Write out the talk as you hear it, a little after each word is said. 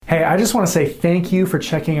Hey, I just want to say thank you for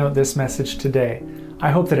checking out this message today.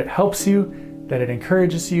 I hope that it helps you, that it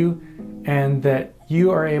encourages you, and that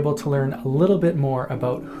you are able to learn a little bit more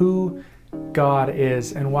about who God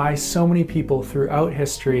is and why so many people throughout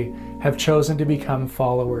history have chosen to become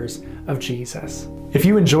followers of Jesus. If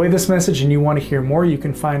you enjoy this message and you want to hear more, you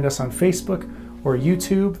can find us on Facebook or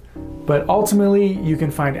YouTube, but ultimately you can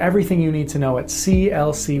find everything you need to know at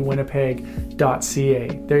clcwinnipeg.ca.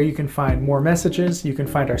 There you can find more messages, you can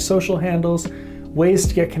find our social handles, ways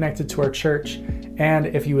to get connected to our church, and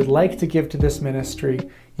if you would like to give to this ministry,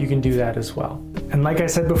 you can do that as well. And like I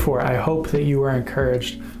said before, I hope that you are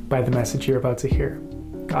encouraged by the message you're about to hear.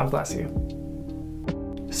 God bless you.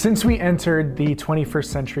 Since we entered the 21st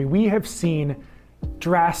century, we have seen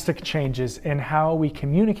drastic changes in how we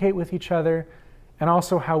communicate with each other and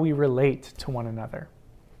also how we relate to one another.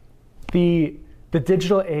 The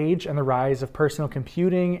digital age and the rise of personal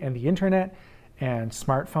computing and the internet and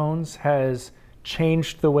smartphones has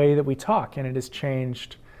changed the way that we talk, and it has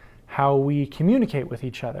changed how we communicate with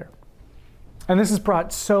each other. And this has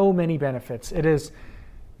brought so many benefits. It has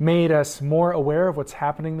made us more aware of what's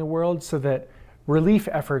happening in the world so that relief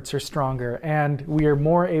efforts are stronger and we are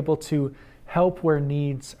more able to help where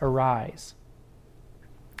needs arise.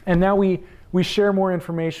 And now we share more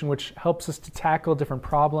information, which helps us to tackle different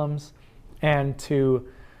problems and to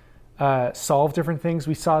solve different things.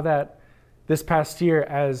 We saw that this past year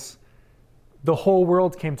as the whole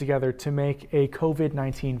world came together to make a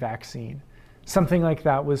COVID-19 vaccine. Something like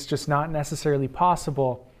that was just not necessarily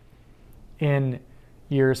possible in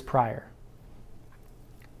years prior.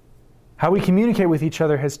 How we communicate with each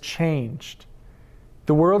other has changed.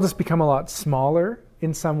 The world has become a lot smaller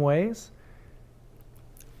in some ways.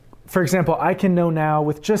 For example, I can know now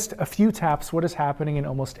with just a few taps what is happening in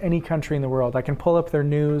almost any country in the world. I can pull up their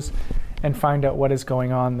news and find out what is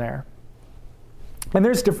going on there. And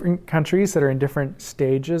there's different countries that are in different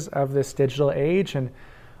stages of this digital age and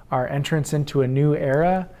our entrance into a new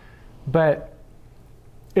era. But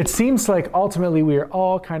it seems like ultimately we are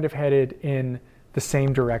all kind of headed in the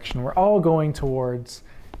same direction. We're all going towards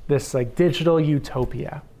this like digital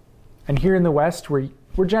utopia. And here in the West, we're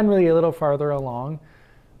generally a little farther along,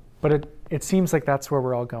 but it seems like that's where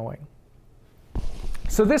we're all going.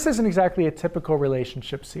 So this isn't exactly a typical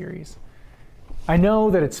relationship series. I know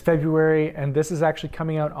that it's February and this is actually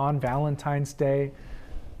coming out on Valentine's Day,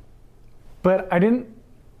 but I didn't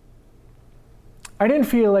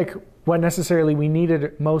feel like what necessarily we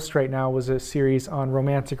needed most right now was a series on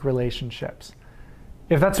romantic relationships.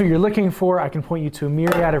 If that's what you're looking for, I can point you to a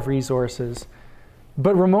myriad of resources,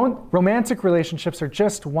 but romantic relationships are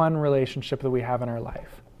just one relationship that we have in our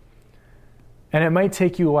life. And it might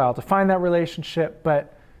take you a while to find that relationship,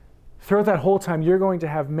 but throughout that whole time, you're going to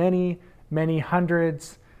have many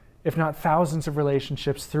hundreds, if not thousands of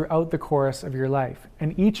relationships throughout the course of your life.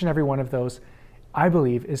 And each and every one of those, I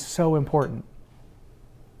believe, is so important.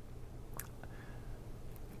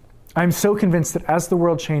 I'm so convinced that as the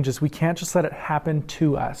world changes, we can't just let it happen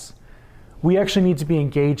to us. We actually need to be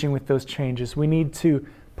engaging with those changes. We need to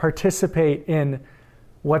participate in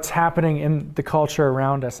what's happening in the culture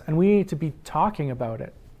around us, and we need to be talking about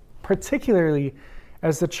it. Particularly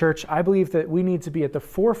as the church, I believe that we need to be at the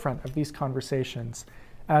forefront of these conversations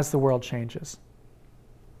as the world changes.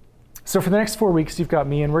 So for the next 4 weeks, you've got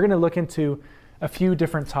me, and we're going to look into a few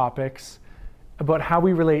different topics about how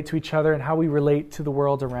we relate to each other and how we relate to the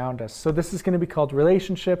world around us. So this is going to be called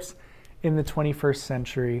Relationships in the 21st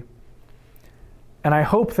Century. And I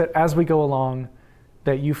hope that as we go along,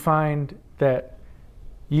 that you find that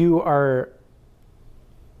you are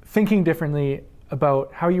thinking differently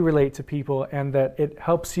about how you relate to people and that it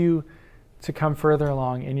helps you to come further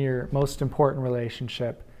along in your most important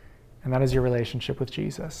relationship, and that is your relationship with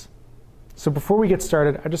Jesus. So before we get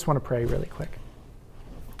started, I just want to pray really quick.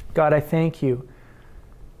 God, I thank you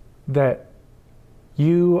that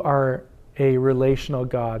you are a relational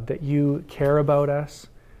God, that you care about us,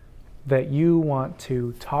 that you want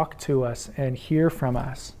to talk to us and hear from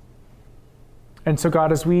us. And so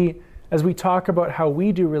God, as we talk about how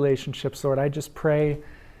we do relationships, Lord, I pray,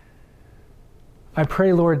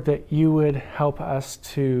 Lord, that you would help us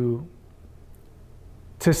to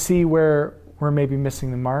see where we're maybe missing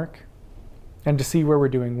the mark, and to see where we're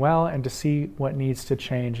doing well, and to see what needs to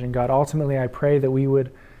change. And God, ultimately, I pray that we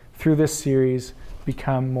would, through this series,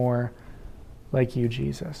 become more like you,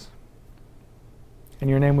 Jesus. In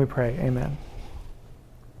your name we pray, amen.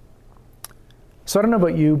 So I don't know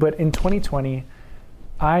about you, but in 2020,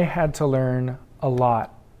 I had to learn a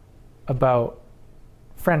lot about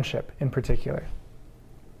friendship in particular.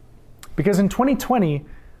 Because in 2020,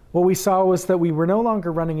 what we saw was that we were no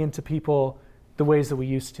longer running into people the ways that we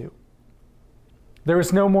used to. There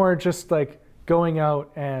was no more just like going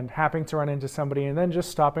out and happening to run into somebody and then just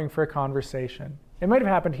stopping for a conversation. It might have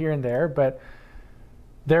happened here and there, but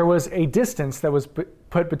there was a distance that was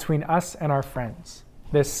put between us and our friends,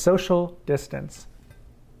 this social distance.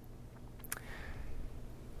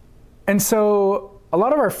 And so a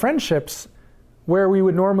lot of our friendships, where we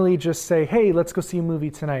would normally just say, hey, let's go see a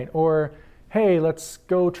movie tonight, or hey, let's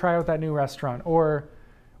go try out that new restaurant, or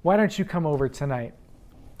why don't you come over tonight?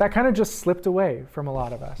 That kind of just slipped away from a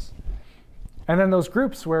lot of us. And then those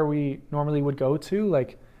groups where we normally would go to,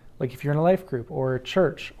 like if you're in a life group or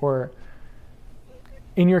church or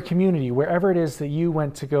in your community, wherever it is that you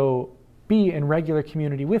went to go be in regular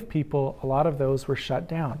community with people, a lot of those were shut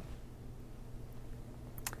down.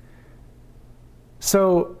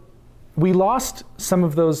 So we lost some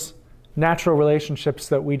of those natural relationships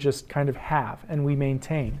that we just kind of have and we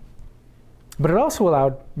maintain. But it also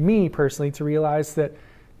allowed me personally to realize that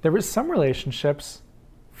there was some relationships,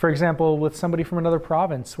 for example, with somebody from another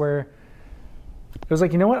province, where it was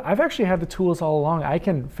like, you know what, I've actually had the tools all along. I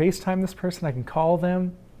can FaceTime this person, I can call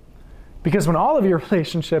them. Because when all of your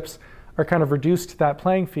relationships are kind of reduced to that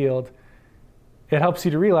playing field, it helps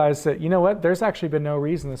you to realize that, you know what, there's actually been no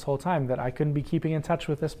reason this whole time that I couldn't be keeping in touch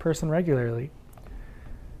with this person regularly.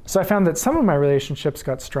 So I found that some of my relationships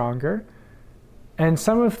got stronger, and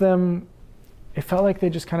some of them, it felt like they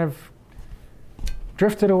just kind of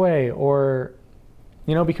drifted away, or,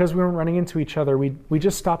 you know, because we weren't running into each other, we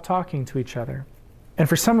just stopped talking to each other. And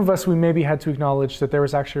for some of us, we maybe had to acknowledge that there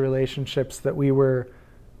was actually relationships that we were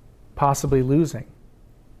possibly losing.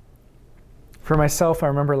 For myself, I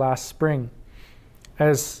remember last spring,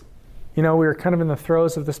 as, you know, we were kind of in the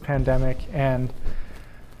throes of this pandemic, and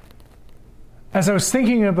as I was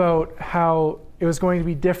thinking about how it was going to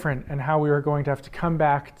be different and how we were going to have to come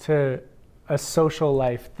back to a social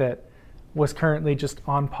life that was currently just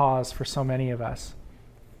on pause for so many of us,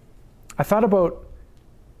 I thought about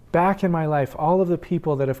back in my life, all of the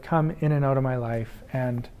people that have come in and out of my life,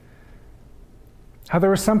 and how there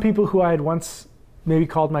were some people who I had once maybe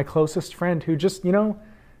called my closest friend who just, you know,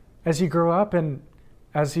 as you grow up and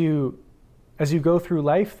as you go through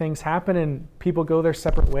life, things happen and people go their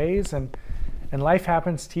separate ways, and life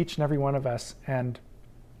happens to each and every one of us. And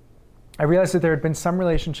I realized that there had been some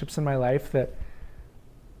relationships in my life that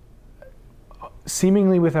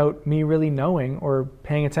seemingly without me really knowing or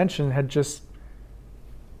paying attention had just,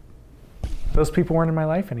 those people weren't in my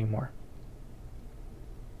life anymore.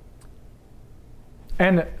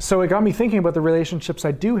 And so it got me thinking about the relationships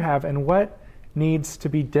I do have and what needs to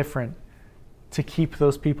be different to keep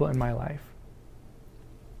those people in my life.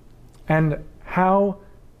 And how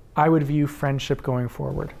I would view friendship going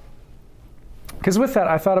forward. Because with that,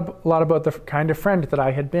 I thought a lot about the kind of friend that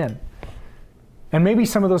I had been. And maybe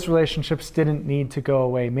some of those relationships didn't need to go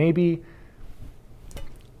away. Maybe,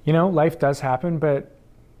 you know, life does happen, but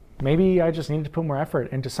maybe I just needed to put more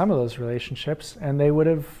effort into some of those relationships and they would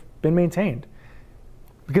have been maintained.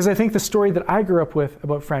 Because I think the story that I grew up with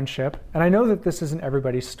about friendship, and I know that this isn't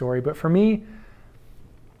everybody's story, but for me,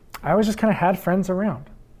 I always just kind of had friends around.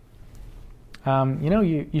 You know,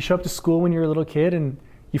 you show up to school when you're a little kid and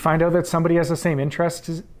you find out that somebody has the same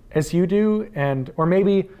interests as you do, or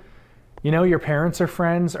maybe, you know, your parents are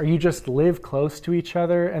friends, or you just live close to each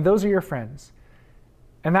other, and those are your friends.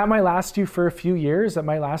 And that might last you for a few years, that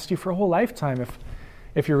might last you for a whole lifetime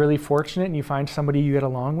if you're really fortunate and you find somebody you get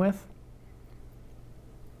along with.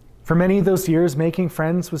 For many of those years, making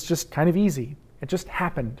friends was just kind of easy. It just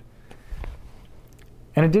happened.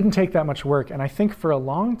 And it didn't take that much work. And I think for a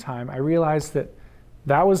long time, I realized that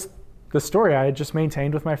that was the story I had just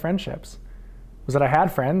maintained with my friendships, was that I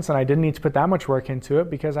had friends and I didn't need to put that much work into it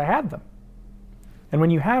because I had them. And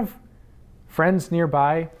when you have friends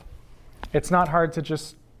nearby, it's not hard to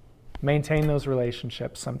just maintain those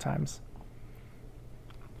relationships sometimes.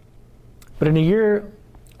 But in a year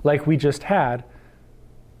like we just had,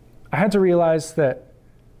 I had to realize that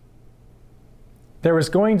there was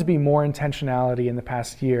going to be more intentionality in the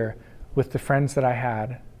past year with the friends that I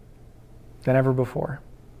had than ever before.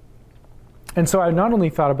 And so I not only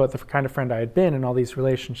thought about the kind of friend I had been in all these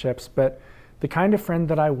relationships, but the kind of friend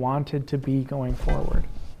that I wanted to be going forward.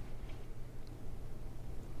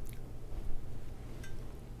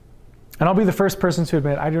 And I'll be the first person to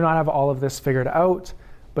admit I do not have all of this figured out,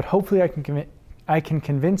 but hopefully I can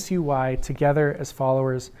convince you why, together as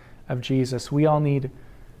followers of Jesus, we all need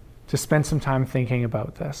to spend some time thinking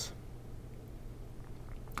about this.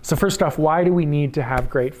 So first off, why do we need to have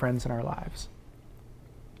great friends in our lives?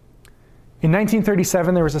 In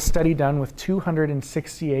 1937, there was a study done with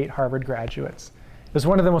 268 Harvard graduates. It was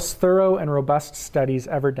one of the most thorough and robust studies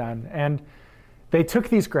ever done. And they took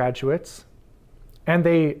these graduates and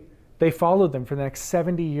they followed them for the next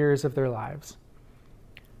 70 years of their lives.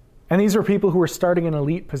 And these were people who were starting an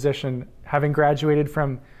elite position, having graduated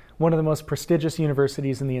from one of the most prestigious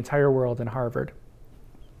universities in the entire world in Harvard.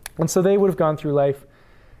 And so they would have gone through life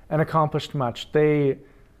and accomplished much.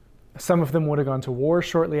 Some of them would have gone to war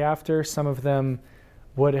shortly after. Some of them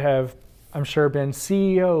would have, I'm sure, been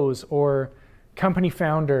CEOs or company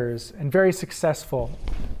founders and very successful.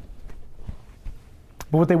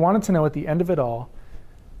 But what they wanted to know at the end of it all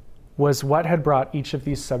was what had brought each of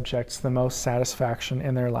these subjects the most satisfaction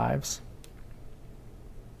in their lives.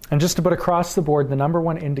 And just about across the board, the number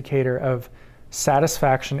one indicator of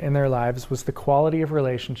satisfaction in their lives was the quality of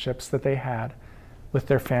relationships that they had with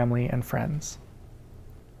their family and friends.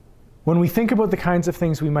 When we think about the kinds of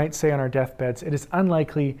things we might say on our deathbeds, it is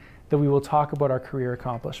unlikely that we will talk about our career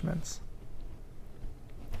accomplishments.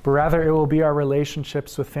 But rather, it will be our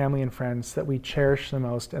relationships with family and friends that we cherish the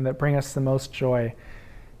most and that bring us the most joy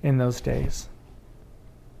in those days.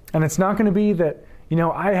 And it's not going to be that,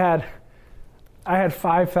 I had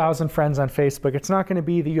 5,000 friends on Facebook. It's not going to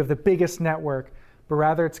be that you have the biggest network, but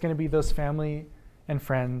rather it's going to be those family and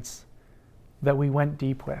friends that we went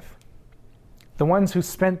deep with. The ones who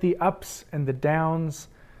spent the ups and the downs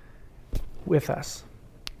with us.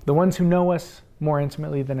 The ones who know us more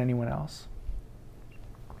intimately than anyone else.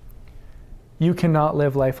 You cannot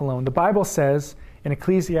live life alone. The Bible says in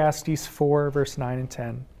Ecclesiastes 4, verse 9 and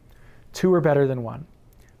 10, 2 are better than 1,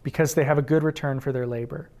 because they have a good return for their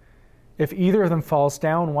labor. If either of them falls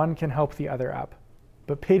down, one can help the other up.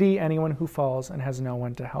 But pity anyone who falls and has no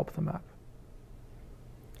one to help them up.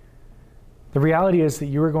 The reality is that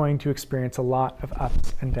you are going to experience a lot of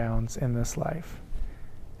ups and downs in this life.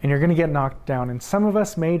 And you're going to get knocked down. And some of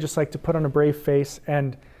us may just like to put on a brave face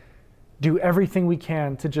and do everything we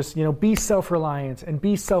can to just, be self-reliant and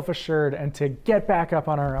be self-assured and to get back up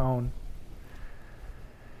on our own.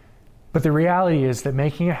 But the reality is that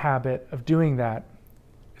making a habit of doing that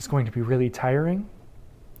is going to be really tiring,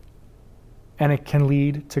 and it can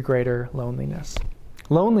lead to greater loneliness.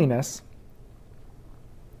 Loneliness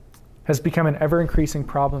has become an ever-increasing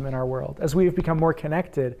problem in our world. As we have become more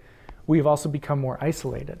connected, we have also become more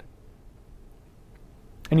isolated.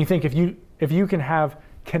 And you think if you can have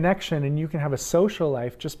connection and you can have a social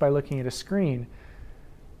life just by looking at a screen,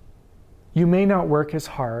 you may not work as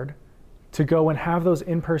hard to go and have those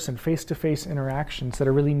in-person, face-to-face interactions that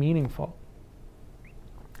are really meaningful.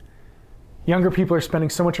 Younger people are spending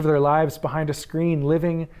so much of their lives behind a screen,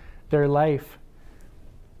 living their life.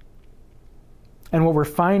 And what we're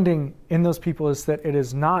finding in those people is that it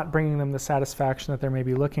is not bringing them the satisfaction that they're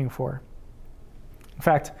maybe looking for. In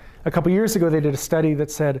fact, a couple years ago, they did a study that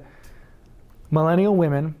said millennial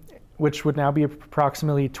women, which would now be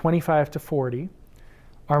approximately 25 to 40,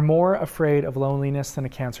 are more afraid of loneliness than a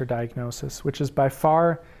cancer diagnosis, which is by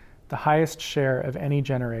far the highest share of any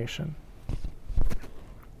generation.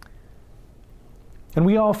 And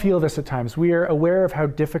we all feel this at times. We are aware of how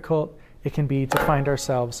difficult it can be to find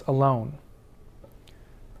ourselves alone.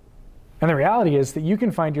 And the reality is that you can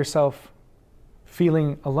find yourself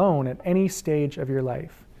feeling alone at any stage of your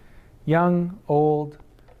life. Young, old,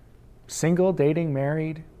 single, dating,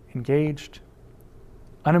 married, engaged,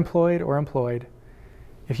 unemployed, or employed.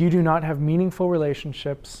 If you do not have meaningful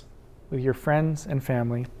relationships with your friends and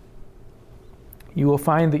family, you will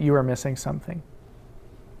find that you are missing something.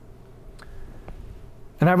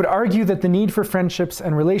 And I would argue that the need for friendships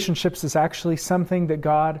and relationships is actually something that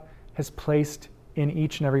God has placed in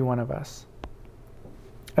each and every one of us.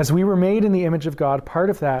 As we were made in the image of God,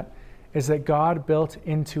 part of that is that God built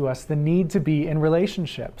into us the need to be in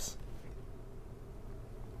relationships.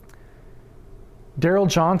 Darrell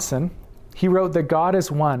Johnson, he wrote that God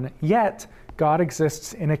is one, yet God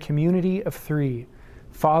exists in a community of three: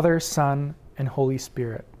 Father, Son, and Holy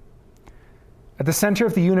Spirit. At the center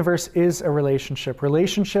of the universe is a relationship.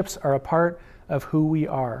 Relationships are a part of who we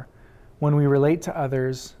are. When we relate to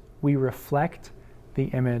others, we reflect the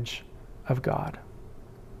image of God.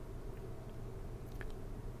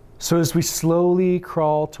 So as we slowly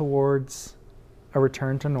crawl towards a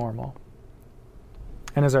return to normal,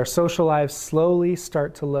 and as our social lives slowly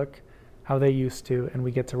start to look how they used to, and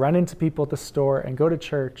we get to run into people at the store and go to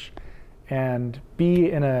church and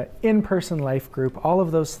be in an in-person life group, all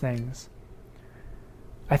of those things,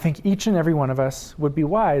 I think each and every one of us would be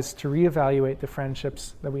wise to reevaluate the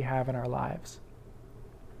friendships that we have in our lives.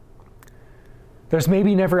 There's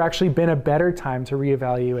maybe never actually been a better time to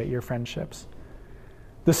reevaluate your friendships.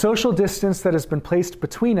 The social distance that has been placed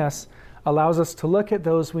between us allows us to look at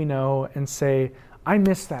those we know and say, I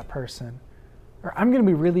miss that person. Or I'm going to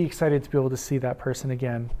be really excited to be able to see that person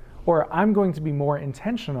again. or I'm going to be more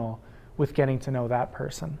intentional with getting to know that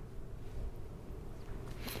person.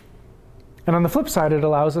 And on the flip side, it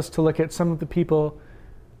allows us to look at some of the people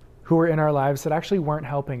who were in our lives that actually weren't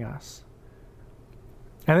helping us.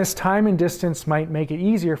 And this time and distance might make it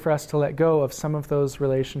easier for us to let go of some of those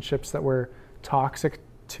relationships that were toxic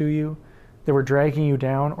to you, that were dragging you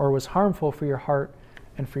down, or was harmful for your heart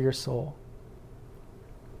and for your soul.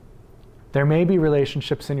 There may be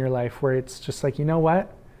relationships in your life where it's just like, you know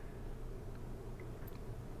what?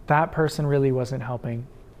 That person really wasn't helping.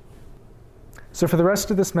 So for the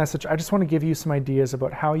rest of this message, I just want to give you some ideas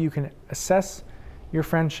about how you can assess your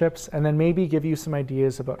friendships, and then maybe give you some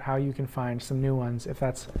ideas about how you can find some new ones if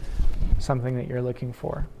that's something that you're looking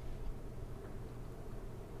for.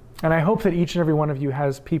 And I hope that each and every one of you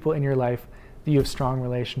has people in your life that you have strong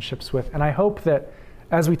relationships with. And I hope that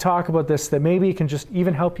as we talk about this, that maybe it can just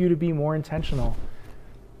even help you to be more intentional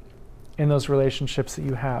in those relationships that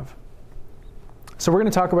you have. So we're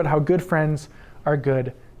going to talk about how good friends are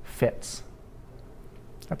good fits.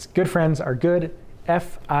 That's good friends are good,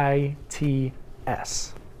 F-I-T-S.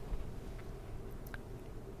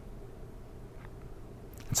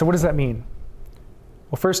 And so what does that mean?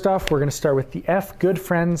 Well, first off, we're going to start with the F. Good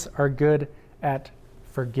friends are good at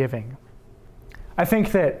forgiving. I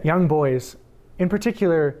think that young boys, in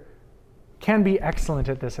particular, can be excellent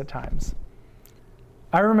at this at times.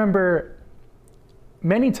 I remember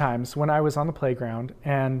many times when I was on the playground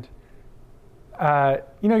and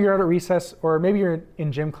you're out at recess, or maybe you're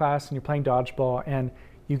in gym class and you're playing dodgeball and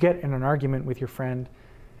you get in an argument with your friend.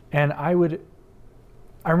 And I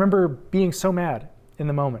remember being so mad in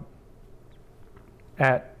the moment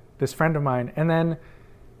at this friend of mine. And then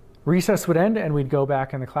recess would end and we'd go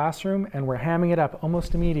back in the classroom and we're hamming it up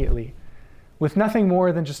almost immediately with nothing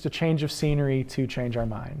more than just a change of scenery to change our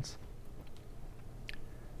minds.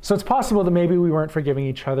 So it's possible that maybe we weren't forgiving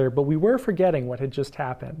each other, but we were forgetting what had just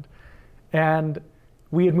happened. And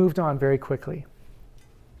we had moved on very quickly.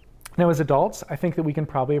 Now, as adults, I think that we can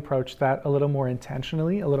probably approach that a little more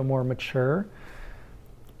intentionally, a little more mature.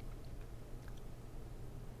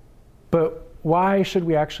 But why should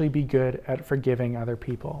we actually be good at forgiving other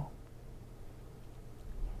people?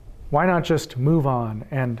 Why not just move on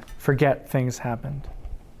and forget things happened?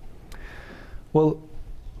 Well,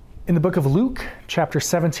 in the book of Luke, chapter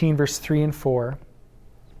 17, verse 3 and 4,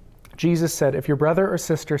 Jesus said, "If your brother or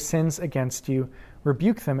sister sins against you,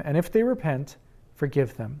 rebuke them, and if they repent,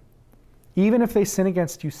 forgive them. Even if they sin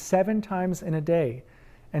against you 7 times in a day,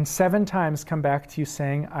 and 7 times come back to you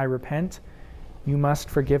saying, 'I repent,' you must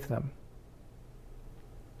forgive them."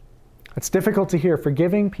 It's difficult to hear.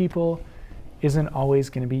 Forgiving people isn't always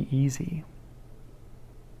going to be easy.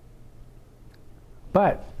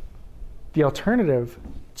 But the alternative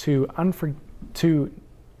to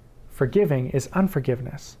forgiving is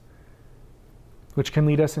unforgiveness, which can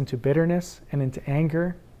lead us into bitterness and into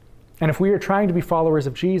anger. And if we are trying to be followers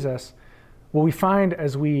of Jesus, what we find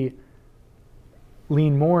as we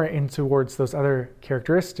lean more in towards those other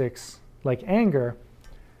characteristics, like anger,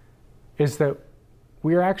 is that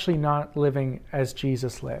we are actually not living as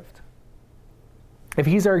Jesus lived. If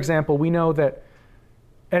he's our example, we know that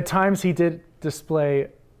at times he did display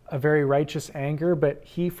a very righteous anger, but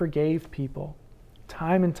he forgave people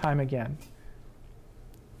time and time again.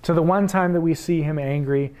 So the one time that we see him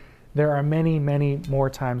angry, there are many, many more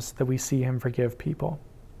times that we see him forgive people.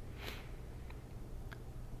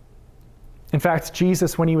 In fact,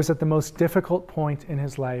 Jesus, when he was at the most difficult point in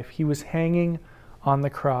his life, he was hanging on the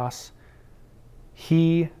cross.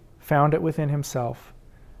 He found it within himself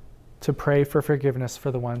to pray for forgiveness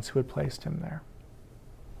for the ones who had placed him there.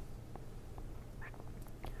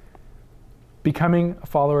 Becoming a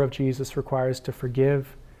follower of Jesus requires to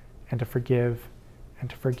forgive and to forgive and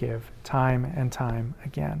to forgive time and time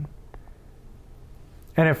again.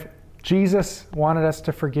 And if Jesus wanted us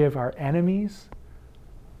to forgive our enemies,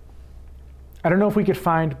 I don't know if we could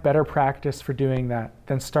find better practice for doing that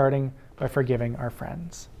than starting by forgiving our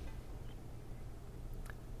friends.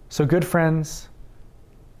 So good friends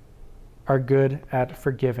are good at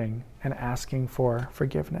forgiving and asking for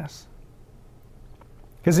forgiveness.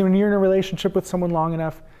 Because when you're in a relationship with someone long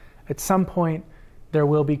enough, at some point there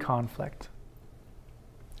will be conflict.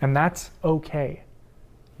 And that's okay.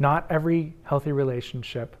 Not every healthy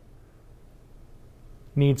relationship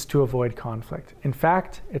needs to avoid conflict. In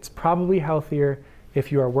fact, it's probably healthier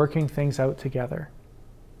if you are working things out together.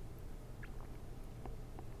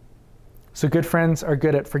 So good friends are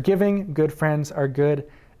good at forgiving. Good friends are good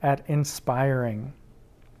at inspiring.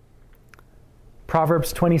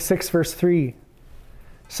 Proverbs 26, verse 3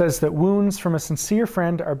 says that wounds from a sincere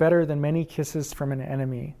friend are better than many kisses from an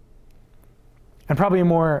enemy. And probably a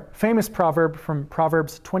more famous proverb from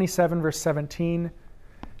Proverbs 27, verse 17,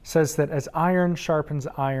 says that as iron sharpens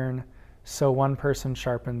iron, so one person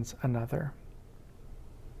sharpens another.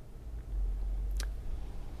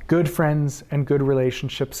 Good friends and good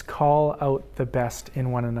relationships call out the best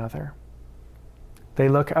in one another. They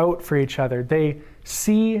look out for each other. They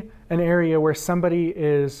see an area where somebody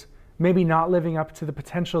is maybe not living up to the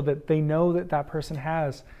potential that they know that that person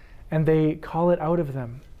has, and they call it out of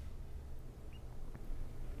them.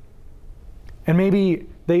 And maybe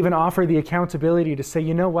they even offer the accountability to say,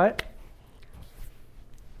 you know what?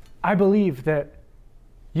 I believe that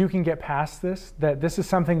you can get past this, that this is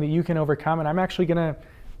something that you can overcome, and I'm actually going to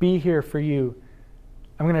be here for you.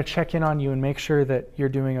 I'm going to check in on you and make sure that you're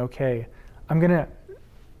doing okay. I'm going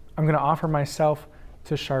to offer myself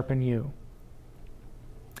to sharpen you.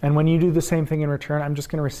 And when you do the same thing in return, I'm just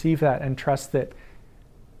going to receive that and trust that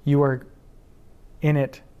you are in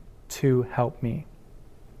it to help me.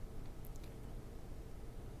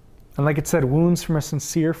 And like it said, wounds from a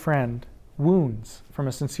sincere friend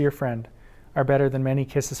are better than many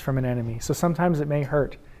kisses from an enemy. So sometimes it may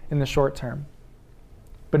hurt in the short term,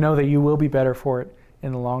 but know that you will be better for it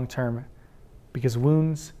in the long term, because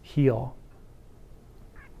wounds heal.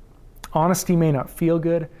 Honesty may not feel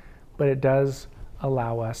good, but it does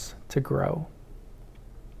allow us to grow.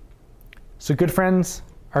 So good friends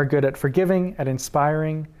are good at forgiving, at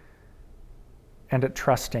inspiring, and at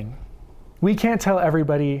trusting. We can't tell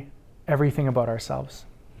everybody everything about ourselves.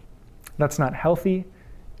 That's not healthy.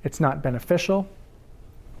 It's not beneficial.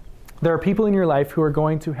 There are people in your life who are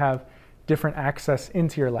going to have different access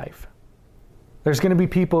into your life. There's going to be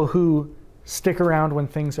people who stick around when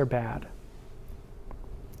things are bad.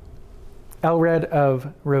 Elred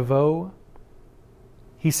of Rivaux,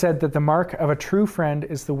 he said that the mark of a true friend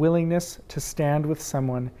is the willingness to stand with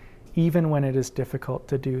someone even when it is difficult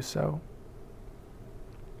to do so.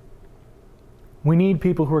 We need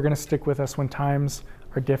people who are going to stick with us when times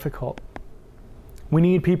are difficult. We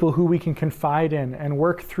need people who we can confide in and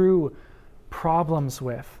work through problems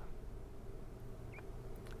with.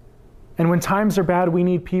 And when times are bad, we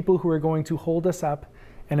need people who are going to hold us up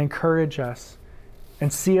and encourage us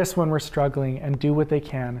and see us when we're struggling and do what they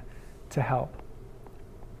can to help.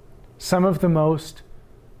 Some of the most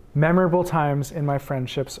memorable times in my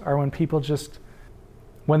friendships are when people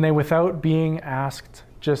when they, without being asked,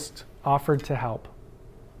 just offered to help.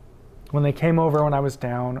 When they came over when I was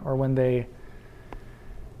down, or when they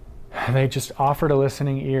just offered a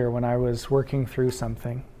listening ear when I was working through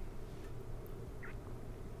something.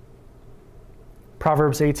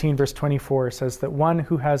 Proverbs 18 verse 24 says that one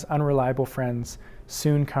who has unreliable friends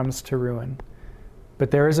soon comes to ruin,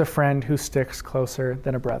 but there is a friend who sticks closer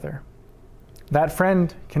than a brother. That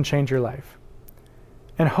friend can change your life.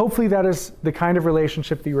 And hopefully that is the kind of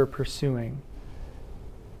relationship that you are pursuing.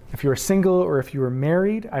 If you are single or if you are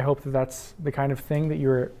married, I hope that that's the kind of thing that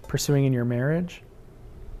you're pursuing in your marriage.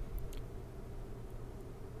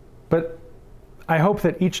 But I hope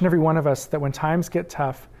that each and every one of us, that when times get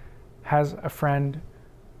tough, has a friend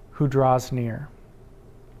who draws near.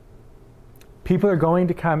 People are going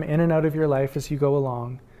to come in and out of your life as you go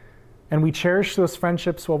along, and we cherish those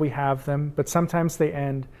friendships while we have them, but sometimes they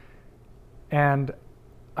end. And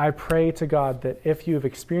I pray to God that if you have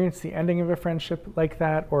experienced the ending of a friendship like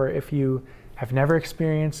that, or if you have never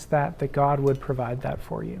experienced that, that God would provide that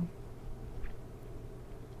for you.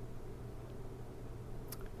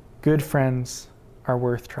 Good friends are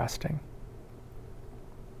worth trusting.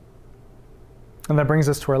 And that brings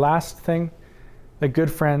us to our last thing, that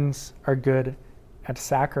good friends are good at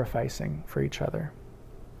sacrificing for each other.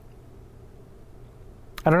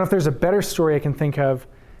 I don't know if there's a better story I can think of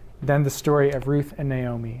than the story of Ruth and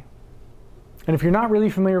Naomi. And if you're not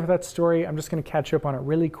really familiar with that story, I'm just going to catch you up on it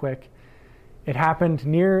really quick. It happened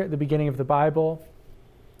near the beginning of the Bible,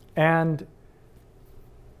 and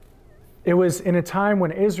it was in a time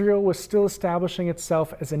when Israel was still establishing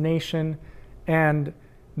itself as a nation, and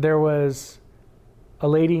there was a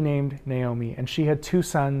lady named Naomi, and she had 2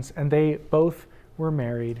 sons, and they both were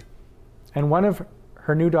married. And one of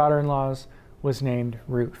her new daughter-in-laws was named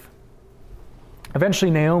Ruth.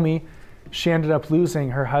 Eventually, Naomi, she ended up losing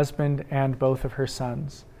her husband and both of her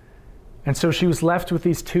sons. And so she was left with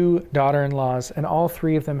these 2 daughter-in-laws, and all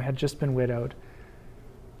 3 of them had just been widowed.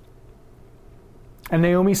 And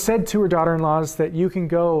Naomi said to her daughter-in-laws that you can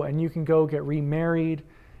go get remarried.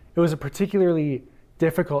 It was a particularly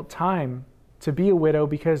difficult time to be a widow,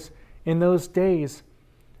 because in those days,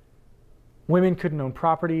 women couldn't own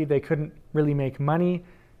property, they couldn't really make money.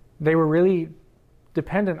 They were really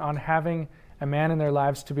dependent on having a man in their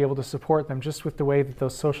lives to be able to support them, just with the way that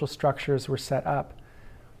those social structures were set up.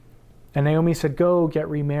 And Naomi said, "Go, get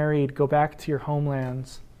remarried, go back to your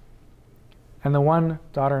homelands." And the one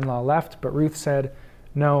daughter-in-law left, but Ruth said,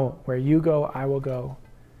 "No, where you go, I will go.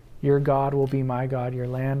 Your God will be my God, your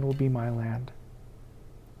land will be my land."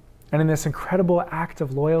 And in this incredible act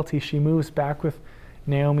of loyalty, she moves back with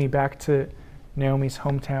Naomi, back to Naomi's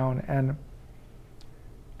hometown, and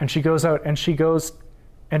she goes out and she goes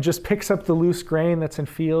and just picks up the loose grain that's in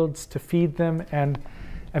fields to feed them, and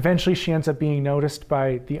eventually she ends up being noticed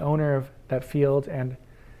by the owner of that field, and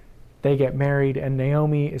they get married, and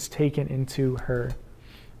Naomi is taken into her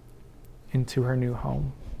new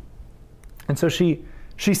home. And so she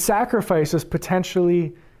sacrifices,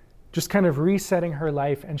 potentially just kind of resetting her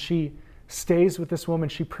life, and she stays with this woman.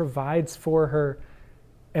 She provides for her,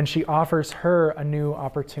 and she offers her a new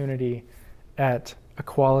opportunity at a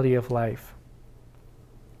quality of life.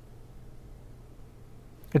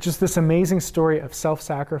 It's just this amazing story of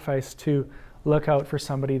self-sacrifice to look out for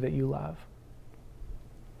somebody that you love.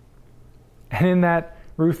 And in that,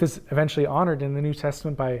 Ruth is eventually honored in the New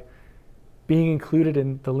Testament by being included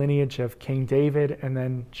in the lineage of King David and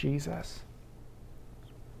then Jesus.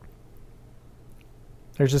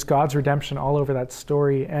 There's just God's redemption all over that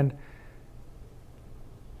story, and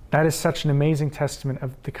that is such an amazing testament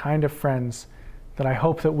of the kind of friends that I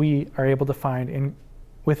hope that we are able to find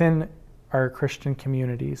within our Christian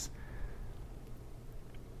communities.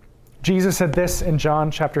 Jesus said this in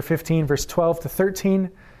John chapter 15, verse 12 to 13.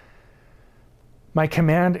 "My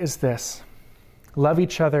command is this: love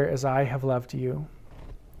each other as I have loved you.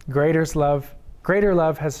 Greater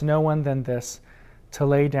love has no one than this, to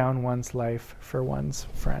lay down one's life for one's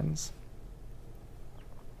friends."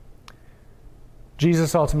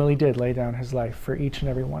 Jesus ultimately did lay down his life for each and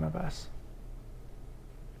every one of us.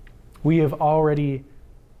 We have already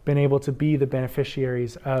been able to be the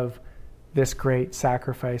beneficiaries of this great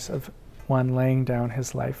sacrifice of one laying down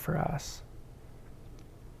his life for us.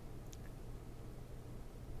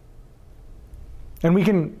 And we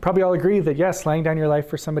can probably all agree that yes, laying down your life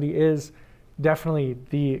for somebody is definitely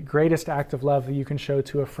the greatest act of love that you can show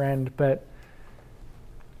to a friend, but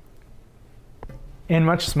in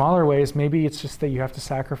much smaller ways, maybe it's just that you have to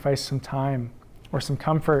sacrifice some time or some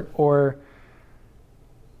comfort or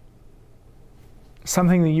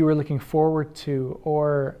something that you were looking forward to,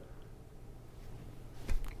 or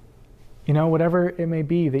whatever it may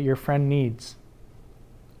be that your friend needs.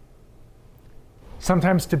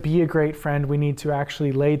 Sometimes to be a great friend, we need to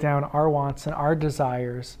actually lay down our wants and our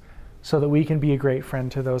desires so that we can be a great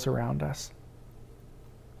friend to those around us.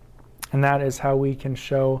 And that is how we can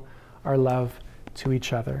show our love to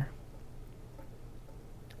each other.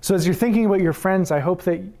 So as you're thinking about your friends, I hope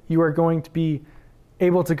that you are going to be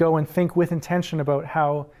able to go and think with intention about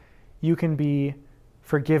how you can be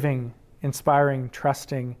forgiving, inspiring,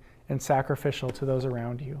 trusting, and sacrificial to those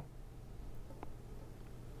around you.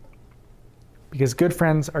 Because good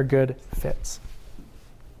friends are good fits.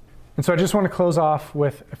 And so I just want to close off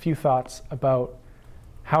with a few thoughts about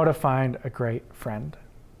how to find a great friend.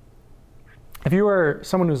 If you are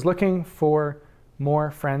someone who's looking for more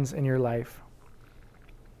friends in your life,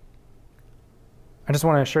 I just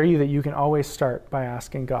want to assure you that you can always start by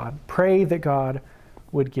asking God. Pray that God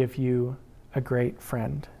would give you a great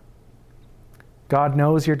friend. God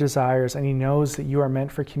knows your desires, and he knows that you are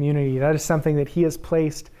meant for community. That is something that he has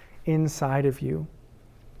placed inside of you.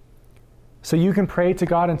 So you can pray to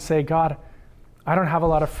God and say, "God, I don't have a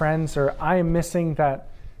lot of friends, or I am missing that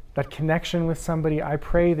connection with somebody. I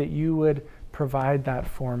pray that you would provide that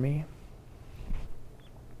for me."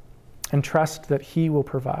 And trust that he will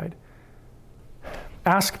provide.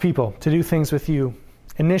 Ask people to do things with you.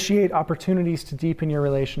 Initiate opportunities to deepen your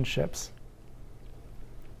relationships.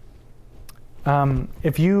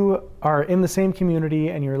 If you are in the same community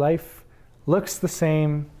and your life looks the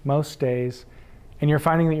same most days, and you're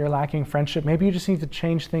finding that you're lacking friendship, maybe you just need to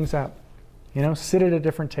change things up. Sit at a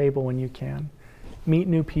different table when you can. Meet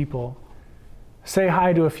new people. Say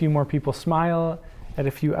hi to a few more people. Smile at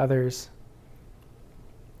a few others.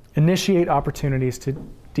 Initiate opportunities to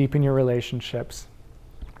deepen your relationships.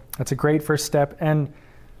 That's a great first step. And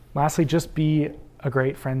lastly, just be a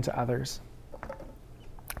great friend to others.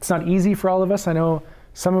 It's not easy for all of us. I know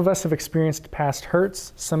some of us have experienced past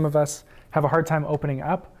hurts. Some of us have a hard time opening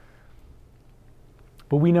up.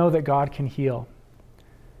 But we know that God can heal.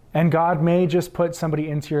 And God may just put somebody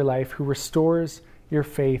into your life who restores your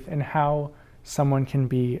faith in how someone can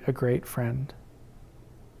be a great friend.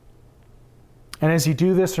 And as you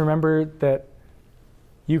do this, remember that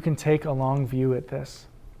you can take a long view at this.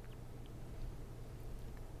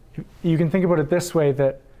 You can think about it this way,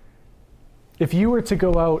 that if you were to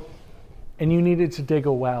go out and you needed to dig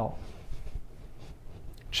a well,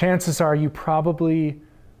 chances are you probably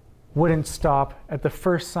wouldn't stop at the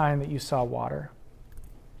first sign that you saw water.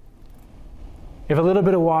 If a little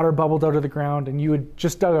bit of water bubbled out of the ground and you had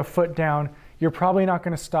just dug a foot down, you're probably not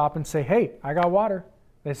going to stop and say, hey, I got water.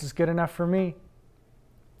 This is good enough for me.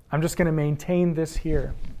 I'm just going to maintain this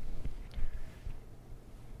here.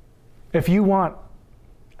 If you want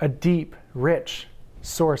a deep, rich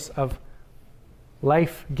source of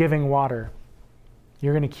life-giving water,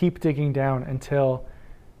 you're going to keep digging down until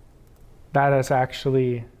that is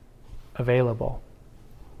actually available.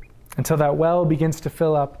 Until that well begins to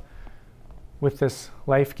fill up with this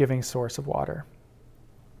life-giving source of water.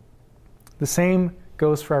 The same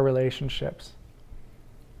goes for our relationships.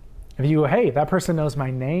 If you go, hey, that person knows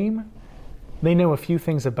my name, they know a few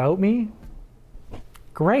things about me,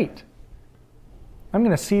 great. I'm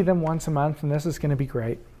going to see them once a month and this is going to be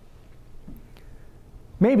great.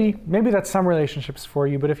 Maybe that's some relationships for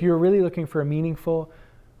you, but if you're really looking for a meaningful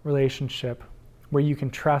relationship where you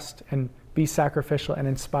can trust and be sacrificial and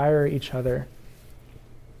inspire each other,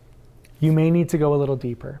 you may need to go a little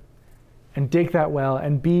deeper and dig that well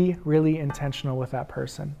and be really intentional with that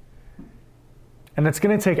person. And it's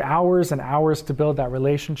going to take hours and hours to build that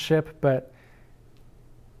relationship, but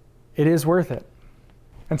it is worth it.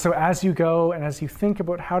 And so as you go and as you think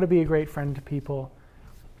about how to be a great friend to people,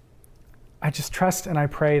 I just trust and I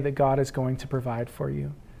pray that God is going to provide for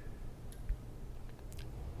you.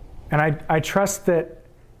 And I trust that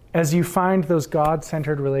as you find those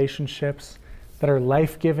God-centered relationships that are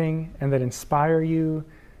life-giving and that inspire you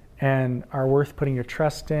and are worth putting your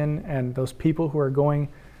trust in, and those people who are going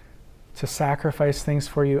to sacrifice things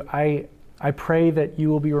for you, I pray that you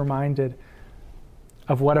will be reminded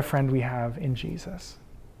of what a friend we have in Jesus.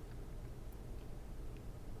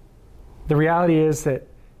 The reality is that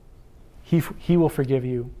He will forgive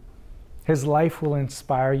you. His life will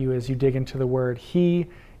inspire you as you dig into the Word. He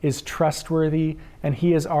is trustworthy, and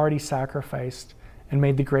He has already sacrificed and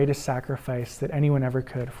made the greatest sacrifice that anyone ever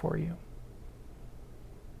could for you.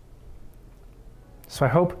 So I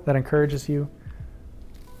hope that encourages you,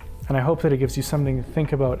 and I hope that it gives you something to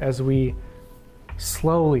think about as we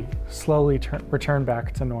slowly return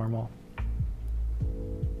back to normal.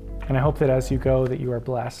 And I hope that as you go, that you are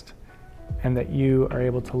blessed and that you are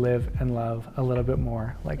able to live and love a little bit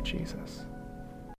more like Jesus.